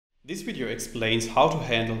This video explains how to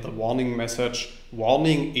handle the warning message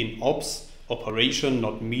warning in Ops operation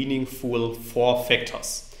not meaningful for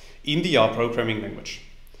factors in the R programming language.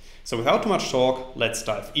 So without too much talk, let's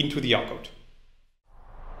dive into the R code.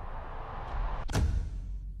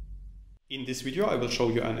 In this video I will show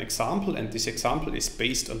you an example, and this example is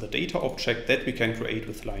based on the data object that we can create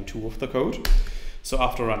with line 2 of the code. So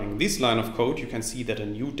after running this line of code, you can see that a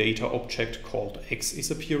new data object called x is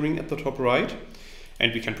appearing at the top right.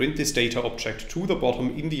 And we can print this data object to the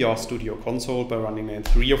bottom in the RStudio console by running line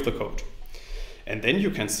 3 of the code. And then you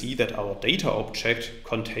can see that our data object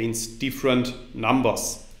contains different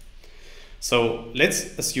numbers. So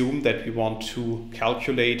let's assume that we want to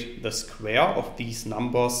calculate the square of these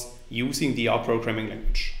numbers using the R programming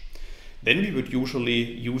language. Then we would usually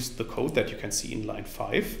use the code that you can see in line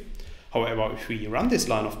 5. However, if we run this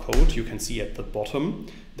line of code, you can see at the bottom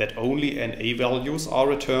that only NA values are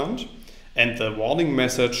returned, and the warning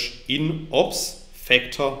message in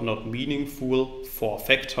Ops.factor not meaningful for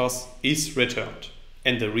factors is returned.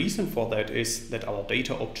 And the reason for that is that our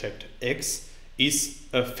data object x is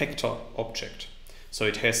a factor object. So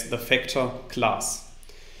it has the factor class.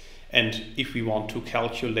 And if we want to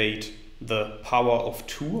calculate the power of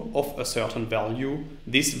 2 of a certain value,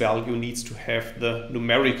 this value needs to have the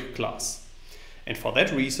numeric class. And for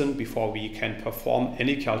that reason, before we can perform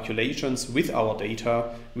any calculations with our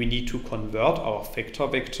data, we need to convert our factor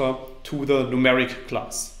vector to the numeric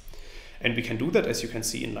class. And we can do that, as you can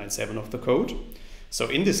see in line 7 of the code. So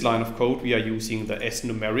in this line of code, we are using the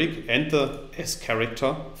as.numeric and the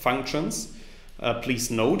as.character functions. Please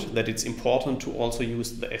note that it's important to also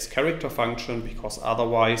use the as.character function, because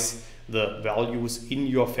otherwise the values in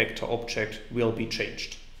your factor object will be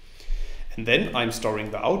changed. And then I'm storing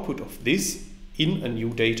the output of this in a new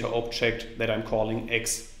data object that I'm calling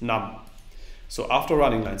as.num. So after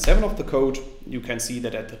running line 7 of the code, you can see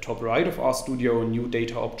that at the top right of RStudio, a new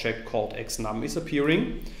data object called as.num is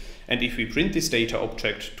appearing. And if we print this data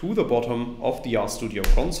object to the bottom of the RStudio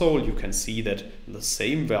console, you can see that the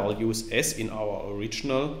same values as in our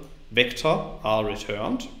original vector are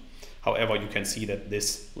returned. However, you can see that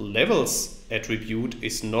this levels attribute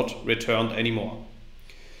is not returned anymore.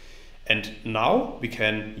 And now we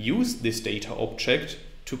can use this data object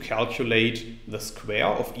to calculate the square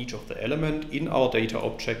of each of the element in our data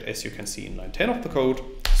object, as you can see in line 10 of the code.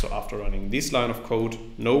 So after running this line of code,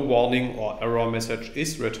 no warning or error message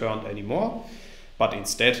is returned anymore, but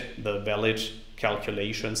instead the valid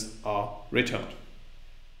calculations are returned.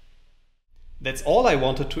 That's all I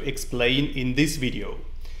wanted to explain in this video.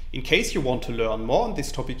 In case you want to learn more on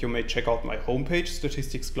this topic, you may check out my homepage,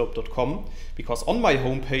 statisticsglobe.com, because on my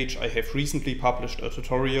homepage I have recently published a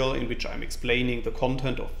tutorial in which I'm explaining the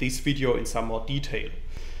content of this video in some more detail.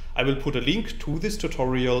 I will put a link to this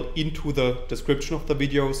tutorial into the description of the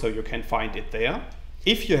video, so you can find it there.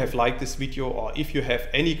 If you have liked this video, or if you have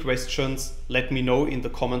any questions, let me know in the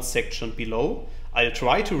comments section below. I'll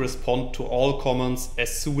try to respond to all comments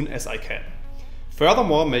as soon as I can.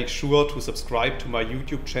 Furthermore, make sure to subscribe to my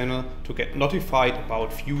YouTube channel to get notified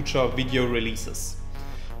about future video releases.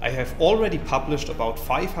 I have already published about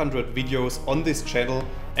 500 videos on this channel,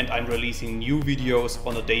 and I'm releasing new videos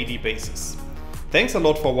on a daily basis. Thanks a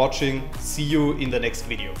lot for watching. See you in the next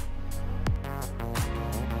video.